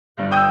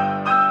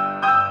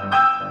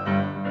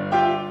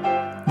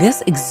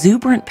This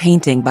exuberant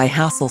painting by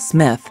Hassel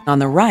Smith on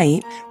the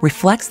right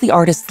reflects the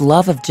artist's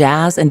love of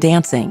jazz and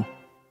dancing.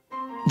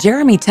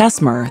 Jeremy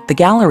Tesmer, the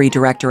gallery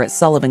director at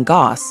Sullivan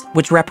Goss,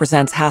 which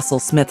represents Hassel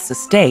Smith's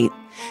estate,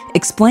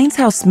 explains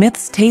how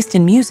Smith's taste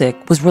in music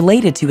was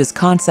related to his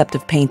concept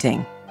of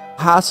painting.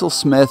 Hassel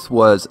Smith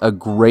was a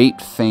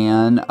great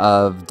fan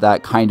of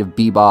that kind of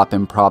bebop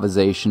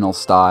improvisational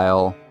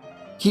style.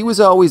 He was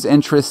always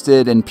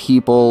interested in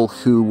people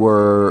who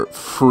were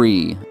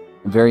free.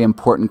 A very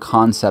important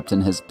concept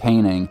in his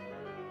painting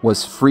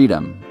was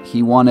freedom.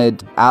 He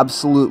wanted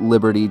absolute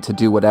liberty to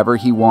do whatever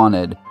he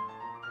wanted.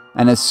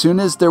 And as soon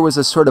as there was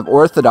a sort of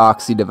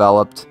orthodoxy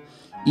developed,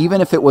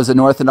 even if it was an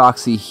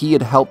orthodoxy he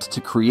had helped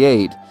to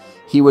create,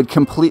 he would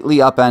completely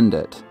upend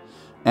it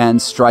and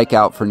strike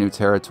out for new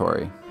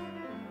territory.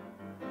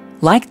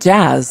 Like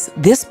jazz,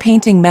 this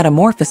painting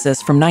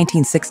Metamorphosis from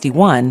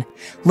 1961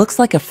 looks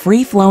like a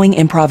free-flowing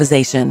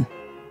improvisation.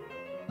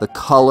 The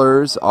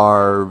colors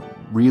are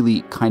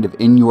really kind of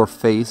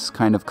in-your-face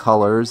kind of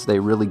colors. They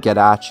really get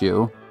at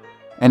you.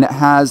 And it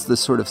has the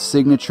sort of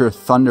signature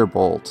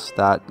thunderbolt,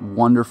 that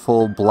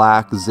wonderful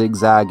black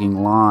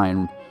zigzagging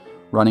line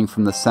running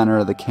from the center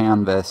of the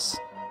canvas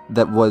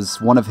that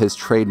was one of his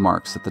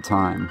trademarks at the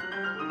time.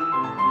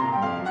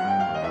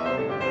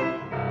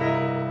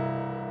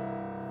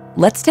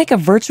 Let's take a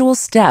virtual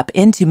step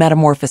into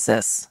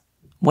Metamorphosis.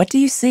 What do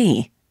you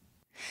see?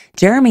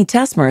 Jeremy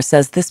Tesmer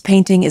says this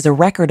painting is a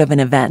record of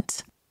an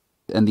event.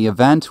 And the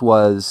event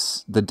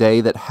was the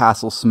day that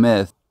Hassel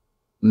Smith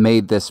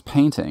made this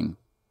painting.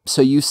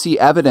 So you see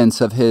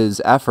evidence of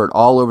his effort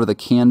all over the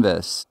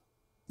canvas.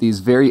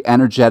 These very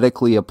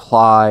energetically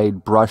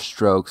applied brush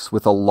strokes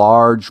with a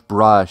large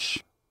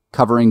brush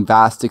covering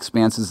vast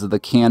expanses of the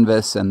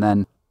canvas, and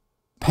then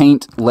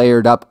paint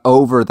layered up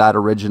over that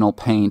original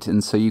paint.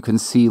 And so you can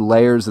see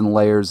layers and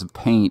layers of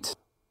paint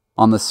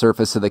on the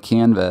surface of the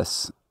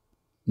canvas.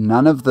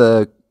 None of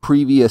the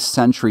previous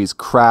centuries'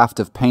 craft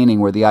of painting,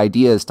 where the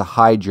idea is to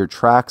hide your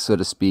track, so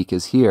to speak,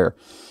 is here.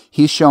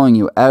 He's showing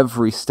you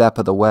every step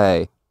of the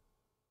way